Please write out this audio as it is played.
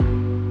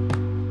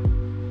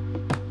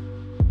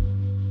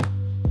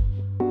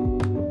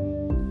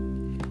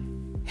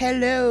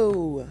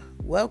Hello,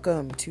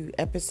 welcome to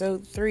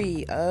episode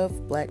 3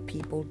 of Black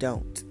People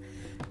Don't.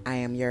 I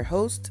am your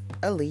host,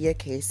 Aaliyah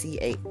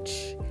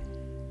KCH.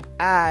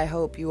 I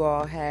hope you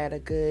all had a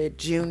good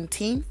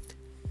Juneteenth.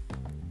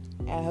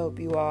 I hope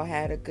you all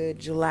had a good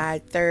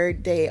July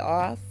 3rd day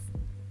off.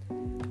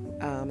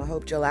 I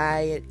hope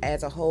July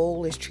as a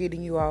whole is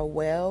treating you all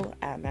well.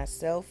 I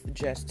myself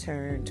just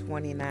turned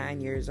 29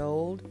 years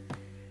old.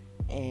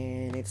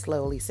 And it's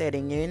slowly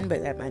setting in,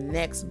 but at my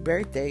next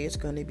birthday, it's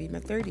going to be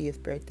my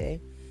 30th birthday.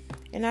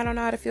 And I don't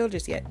know how to feel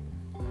just yet.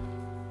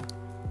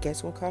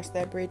 Guess we'll cross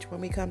that bridge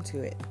when we come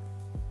to it.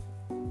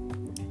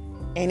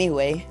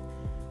 Anyway,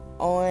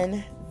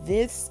 on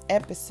this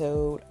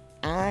episode,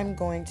 I'm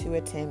going to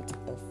attempt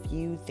a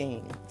few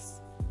things.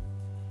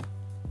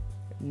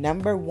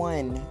 Number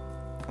 1,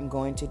 I'm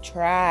going to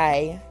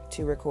try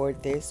to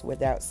record this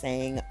without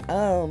saying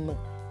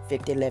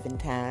 11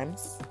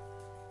 times.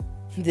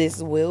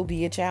 This will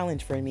be a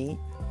challenge for me.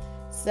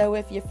 So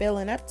if you're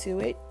feeling up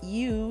to it,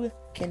 you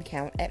can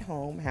count at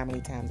home how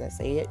many times I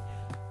say it,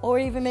 or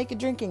even make a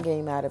drinking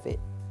game out of it.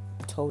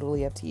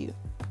 Totally up to you.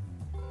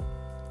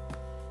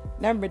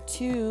 Number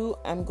 2,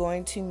 I'm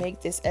going to make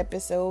this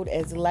episode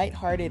as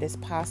lighthearted as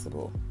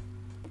possible.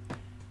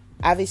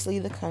 Obviously,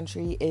 the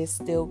country is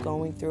still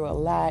going through a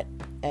lot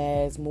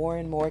as more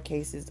and more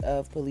cases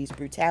of police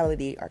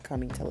brutality are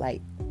coming to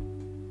light.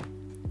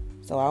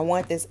 So I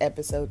want this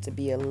episode to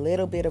be a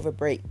little bit of a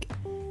break.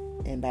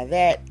 And by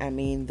that, I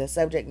mean the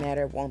subject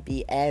matter won't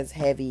be as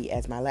heavy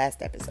as my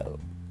last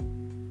episode.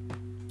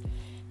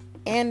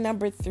 And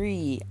number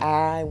 3,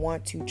 I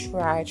want to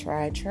try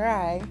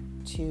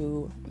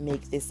to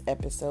make this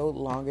episode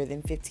longer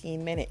than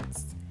 15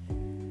 minutes.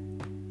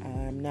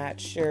 I'm not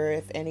sure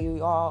if any of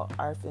y'all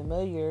are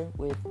familiar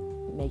with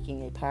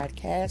making a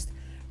podcast,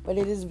 but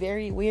it is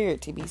very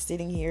weird to be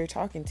sitting here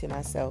talking to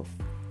myself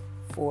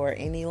for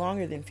any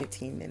longer than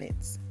 15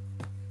 minutes.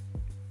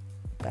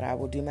 But I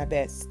will do my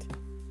best.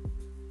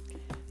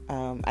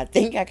 I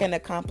think I can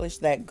accomplish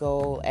that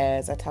goal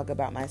as I talk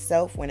about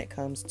myself when it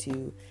comes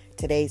to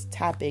today's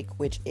topic,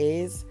 which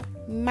is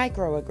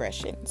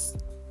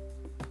microaggressions.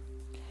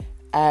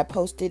 I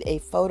posted a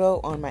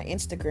photo on my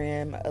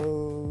Instagram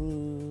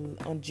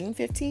on June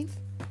 15th,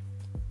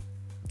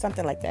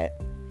 something like that.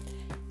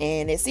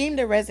 And it seemed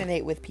to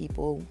resonate with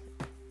people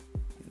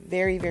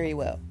very, very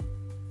well.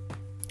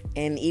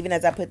 And even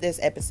as I put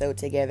this episode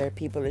together,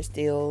 people are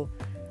still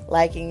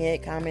liking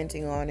it,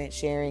 commenting on it,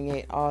 sharing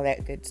it, all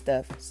that good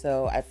stuff.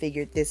 So I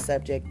figured this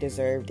subject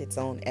deserved its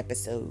own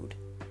episode.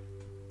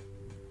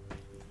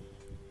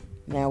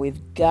 Now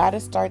we've got to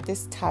start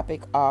this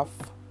topic off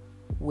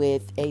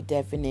with a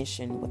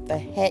definition. What the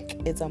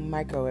heck is a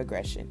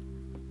microaggression?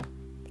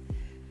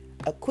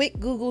 A quick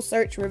Google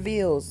search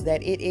reveals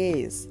that it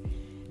is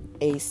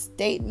a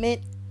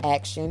statement,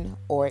 action,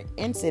 or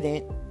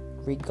incident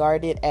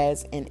regarded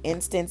as an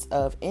instance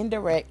of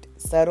indirect,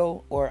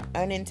 subtle, or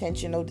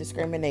unintentional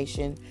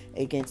discrimination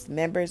against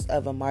members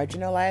of a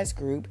marginalized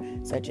group,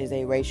 such as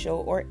a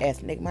racial or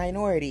ethnic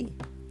minority.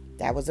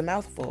 That was a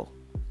mouthful.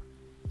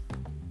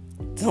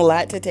 It's a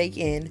lot to take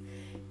in,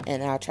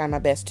 and I'll try my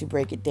best to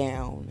break it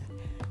down.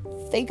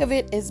 Think of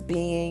it as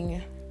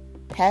being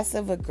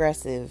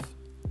passive-aggressive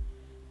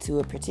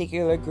to a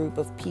particular group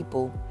of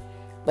people,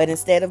 but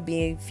instead of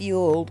being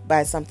fueled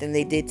by something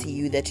they did to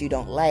you that you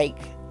don't like,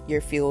 you're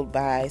fueled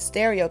by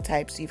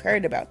stereotypes you've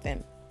heard about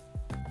them.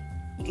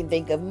 You can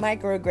think of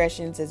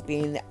microaggressions as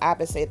being the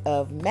opposite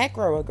of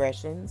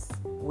macroaggressions,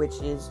 which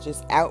is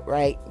just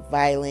outright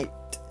violent,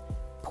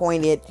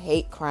 pointed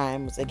hate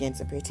crimes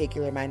against a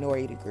particular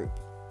minority group.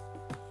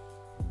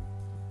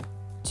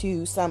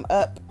 To sum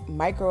up,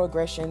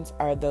 microaggressions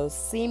are those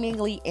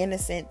seemingly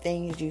innocent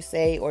things you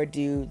say or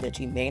do that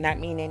you may not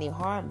mean any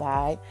harm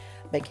by,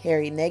 but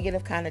carry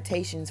negative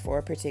connotations for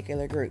a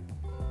particular group.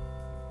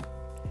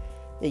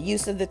 The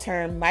use of the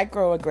term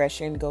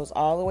microaggression goes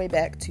all the way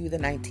back to the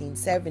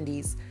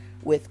 1970s,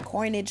 with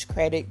coinage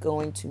credit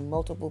going to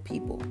multiple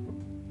people.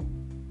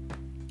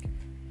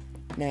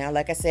 Now,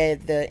 like I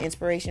said, the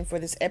inspiration for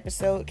this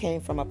episode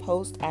came from a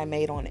post I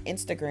made on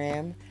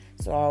Instagram,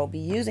 so I'll be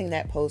using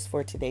that post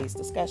for today's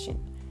discussion.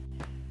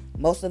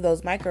 Most of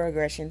those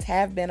microaggressions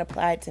have been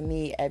applied to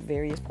me at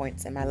various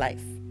points in my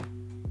life.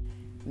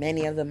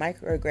 Many of the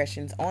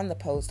microaggressions on the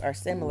post are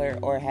similar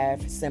or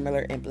have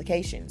similar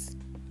implications.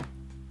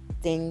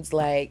 Things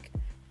like,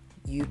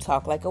 you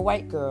talk like a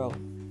white girl,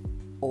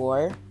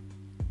 or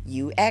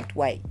you act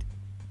white,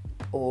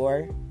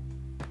 or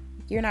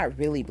you're not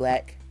really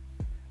black,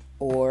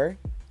 or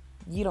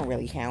you don't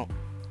really count.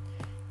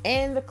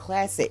 And the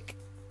classic,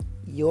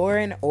 you're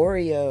an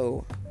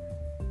Oreo,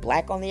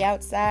 black on the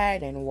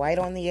outside and white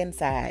on the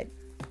inside.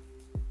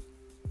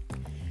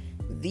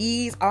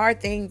 These are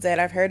things that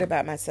I've heard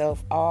about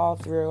myself all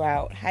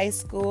throughout high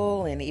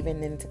school and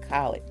even into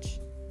college.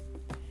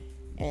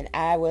 And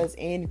I was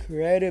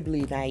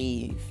incredibly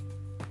naive.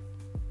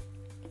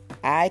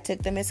 I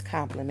took them as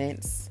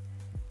compliments,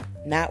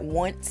 not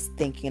once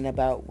thinking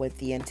about what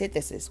the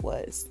antithesis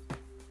was.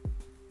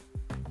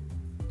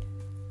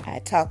 I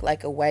talk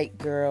like a white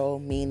girl,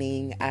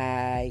 meaning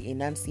I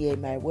enunciate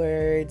my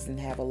words and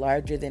have a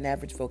larger than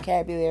average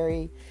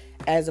vocabulary,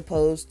 as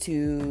opposed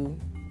to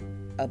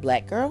a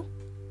black girl.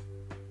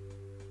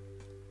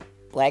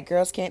 Black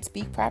girls can't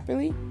speak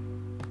properly.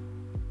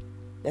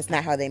 That's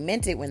not how they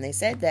meant it when they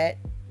said that,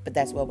 but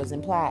that's what was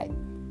implied.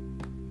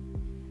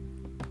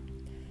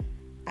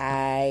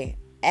 I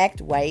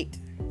act white,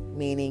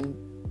 meaning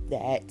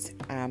that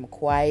I'm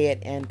quiet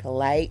and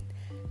polite,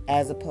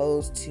 as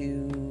opposed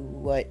to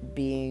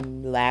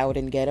being loud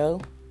and ghetto.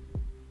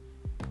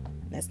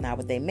 That's not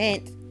what they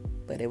meant,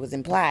 but it was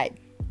implied.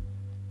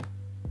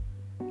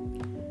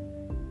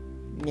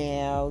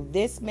 Now,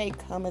 this may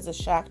come as a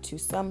shock to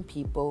some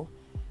people,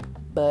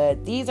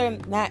 but these are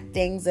not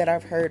things that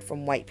I've heard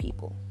from white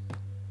people.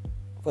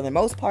 For the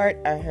most part,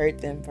 I heard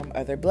them from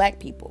other black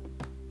people.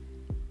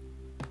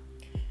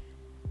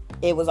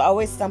 It was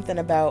always something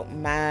about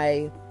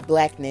my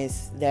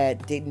blackness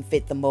that didn't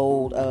fit the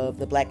mold of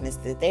the blackness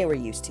that they were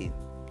used to.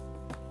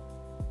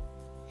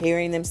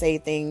 Hearing them say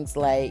things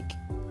like,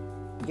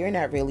 "You're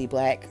not really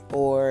black,"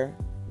 or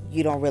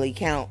 "You don't really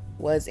count,"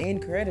 was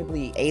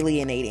incredibly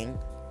alienating.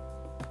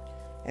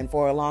 And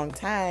for a long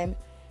time,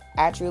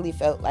 I truly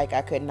felt like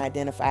I couldn't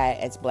identify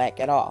as black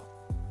at all.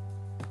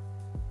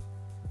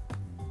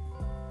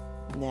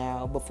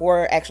 Now,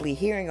 before actually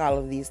hearing all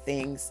of these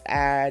things,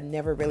 I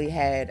never really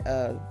had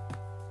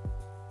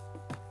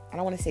I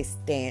don't want to say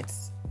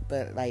stance,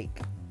 but like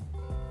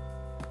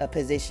a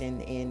position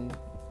in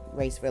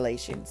race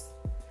relations.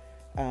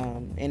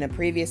 In a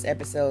previous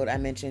episode, I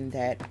mentioned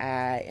that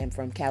I am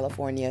from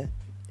California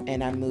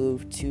and I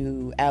moved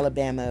to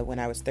Alabama when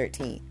I was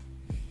 13.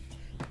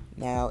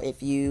 Now,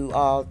 if you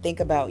all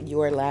think about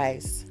your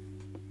lives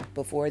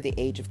before the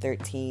age of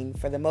 13,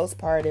 for the most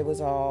part, it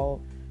was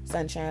all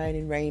sunshine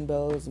and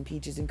rainbows and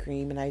peaches and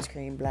cream and ice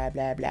cream, blah,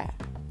 blah, blah.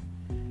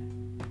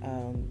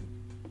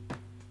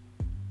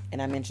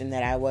 And I mentioned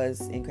that I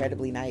was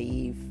incredibly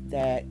naive.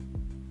 That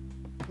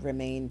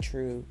remained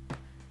true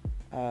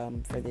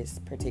for this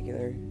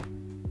particular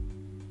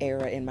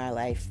era in my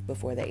life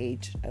before the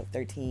age of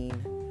 13,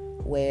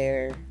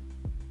 where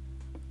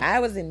I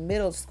was in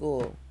middle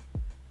school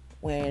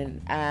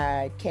when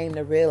I came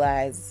to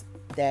realize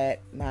that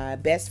my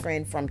best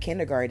friend from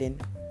kindergarten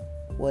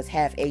was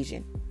half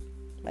Asian.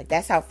 Like,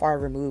 that's how far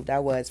removed I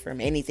was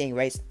from anything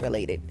race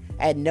related.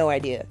 I had no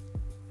idea.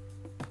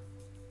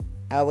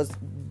 I was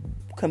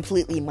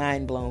completely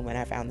mind blown when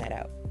I found that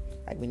out.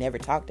 Like, we never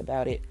talked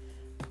about it,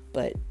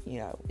 but you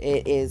know,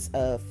 it is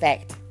a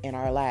fact in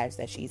our lives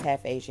that she's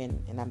half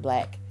Asian and I'm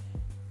black,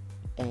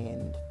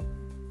 and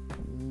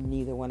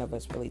neither one of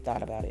us really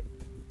thought about it.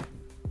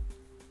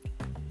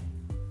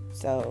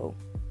 So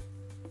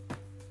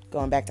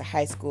going back to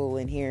high school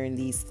and hearing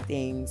these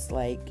things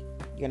like,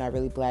 "You're not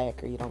really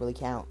black," or "You don't really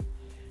count,"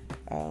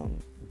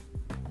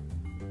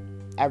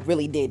 I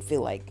really did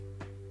feel like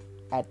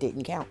I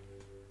didn't count.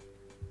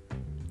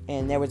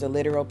 And there was a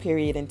literal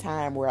period in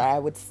time where I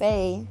would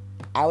say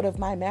out of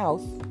my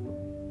mouth,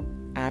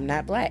 "I'm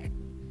not black."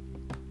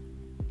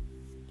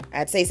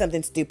 I'd say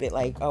something stupid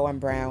like, "Oh, I'm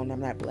brown, I'm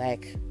not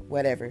black,"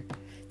 whatever.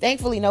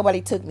 Thankfully,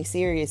 nobody took me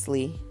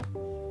seriously,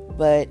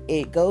 but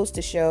it goes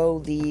to show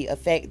the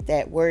effect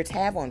that words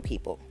have on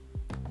people.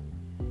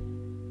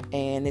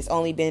 And it's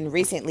only been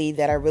recently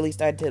that I really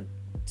started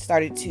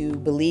to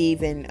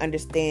believe and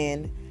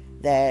understand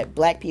that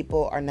black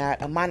people are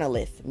not a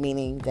monolith,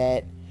 meaning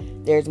that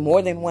there's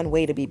more than one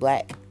way to be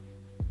black.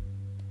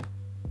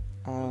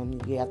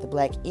 You got the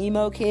black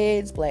emo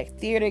kids, black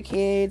theater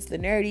kids, the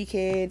nerdy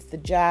kids, the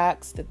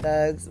jocks, the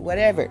thugs,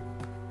 whatever.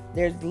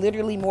 There's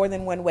literally more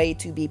than one way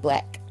to be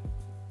black.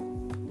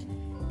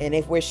 And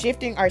if we're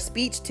shifting our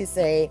speech to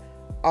say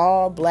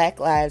all Black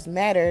lives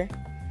matter,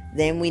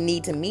 then we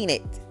need to mean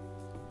it.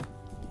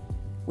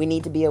 We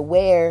need to be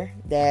aware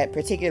that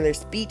particular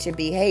speech and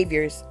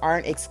behaviors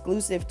aren't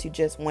exclusive to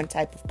just one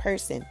type of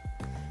person.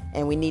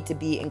 And we need to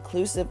be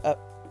inclusive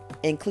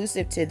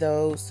to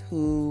those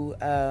who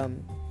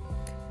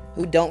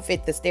don't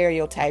fit the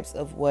stereotypes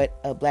of what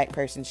a black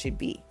person should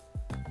be.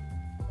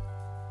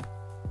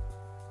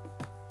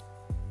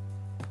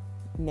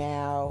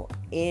 Now,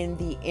 in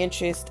the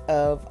interest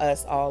of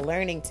us all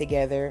learning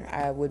together,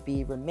 I would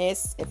be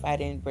remiss if I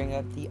didn't bring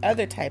up the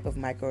other type of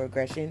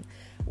microaggression,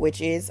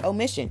 which is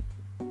omission.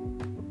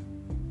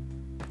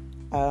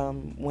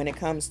 When it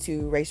comes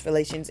to race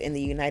relations in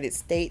the United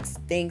States,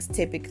 things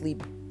typically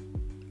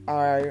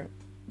are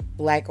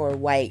black or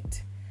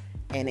white.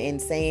 And in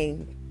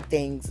saying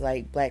things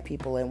like black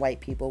people and white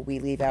people, we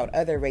leave out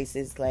other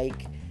races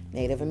like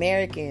Native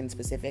Americans,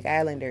 Pacific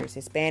Islanders,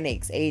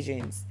 Hispanics,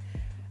 Asians.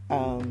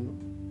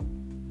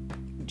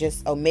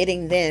 Just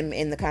omitting them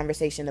in the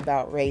conversation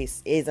about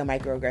race is a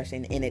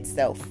microaggression in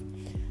itself.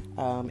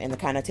 And the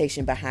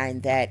connotation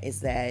behind that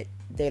is that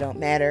they don't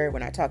matter. We're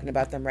not talking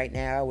about them right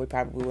now. We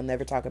probably will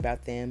never talk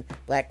about them.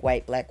 Black,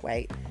 white, black,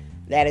 white.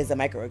 That is a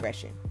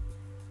microaggression.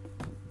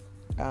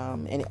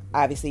 And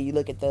obviously you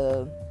look at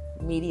the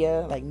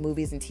media, like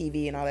movies and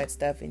TV and all that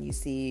stuff, and you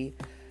see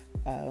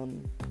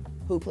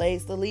who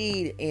plays the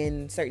lead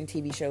in certain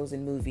TV shows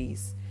and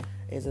movies.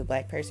 Is it a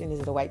black person? Is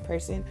it a white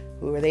person?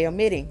 Who are they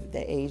omitting?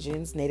 The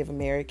Asians, Native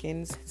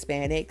Americans,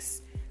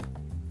 Hispanics.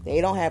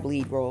 They don't have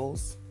lead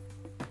roles.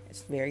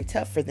 It's very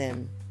tough for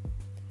them.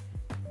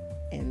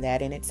 And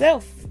that in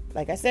itself,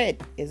 like I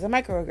said, is a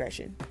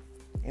microaggression.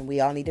 And we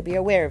all need to be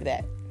aware of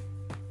that.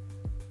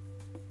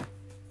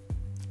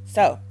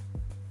 So,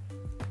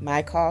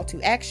 my call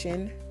to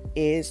action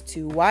is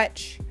to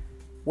watch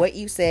what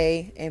you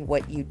say and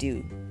what you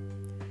do.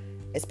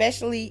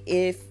 Especially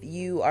if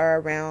you are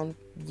around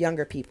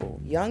younger people.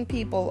 Young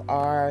people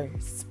are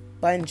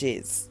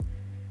sponges.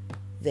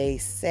 They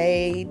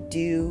say,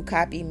 do,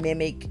 copy,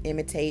 mimic,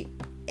 imitate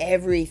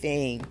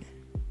everything.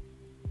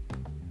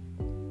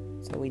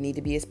 So we need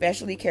to be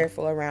especially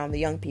careful around the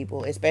young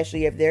people,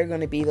 especially if they're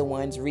going to be the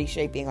ones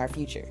reshaping our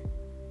future.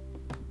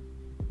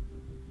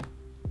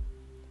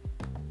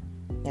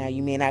 Now,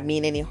 you may not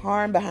mean any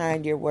harm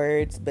behind your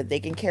words, but they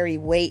can carry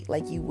weight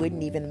like you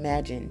wouldn't even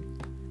imagine.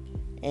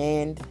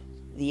 And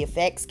the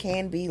effects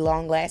can be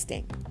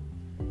long-lasting.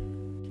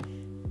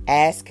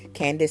 Ask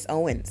Candace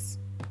Owens.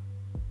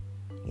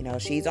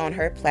 She's on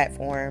her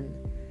platform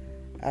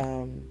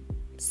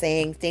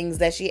saying things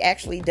that she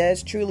actually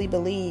does truly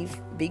believe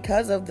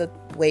because of the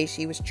way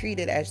she was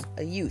treated as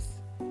a youth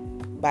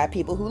by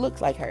people who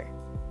look like her.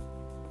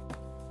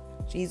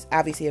 She's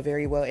obviously a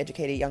very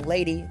well-educated young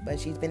lady, but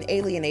she's been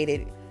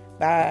alienated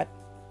by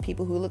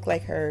people who look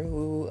like her,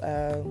 who,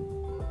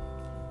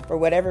 for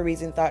whatever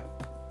reason, thought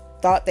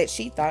that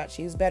she thought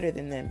she was better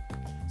than them.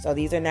 So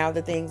these are now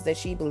the things that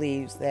she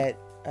believes, that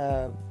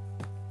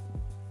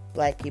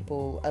black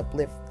people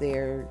uplift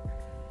their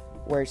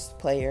worst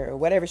player, or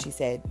whatever she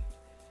said.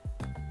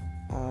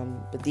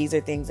 But these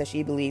are things that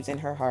she believes in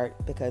her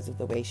heart because of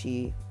the way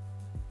she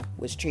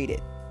was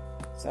treated.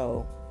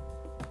 So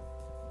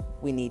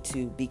we need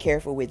to be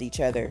careful with each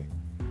other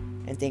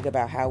and think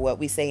about how what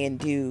we say and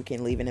do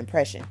can leave an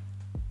impression.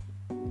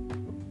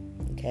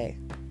 Okay,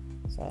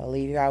 so I'll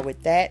leave y'all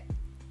with that,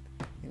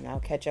 and I'll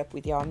catch up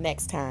with y'all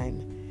next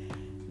time.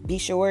 Be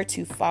sure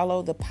to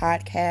follow the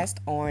podcast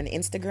on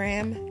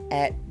Instagram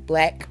at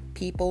Black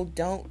People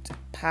Don't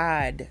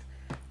Pod.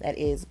 That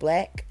is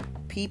Black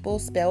People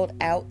spelled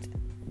out,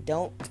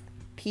 don't,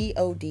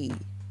 P-O-D.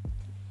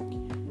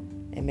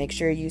 And make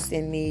sure you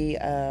send me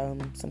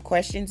some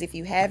questions if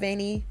you have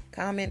any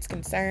comments,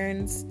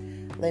 concerns.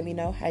 Let me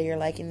know how you're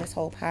liking this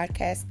whole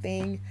podcast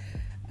thing.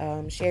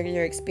 Share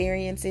your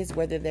experiences,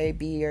 whether they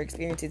be your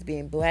experiences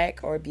being black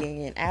or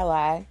being an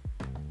ally.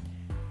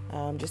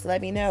 Just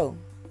let me know.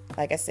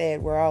 Like I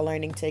said, we're all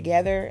learning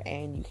together,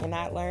 and you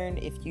cannot learn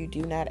if you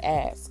do not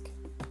ask.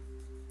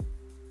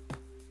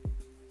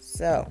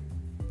 So,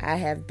 I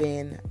have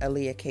been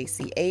Aaliyah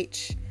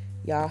KCH.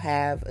 Y'all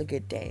have a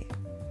good day.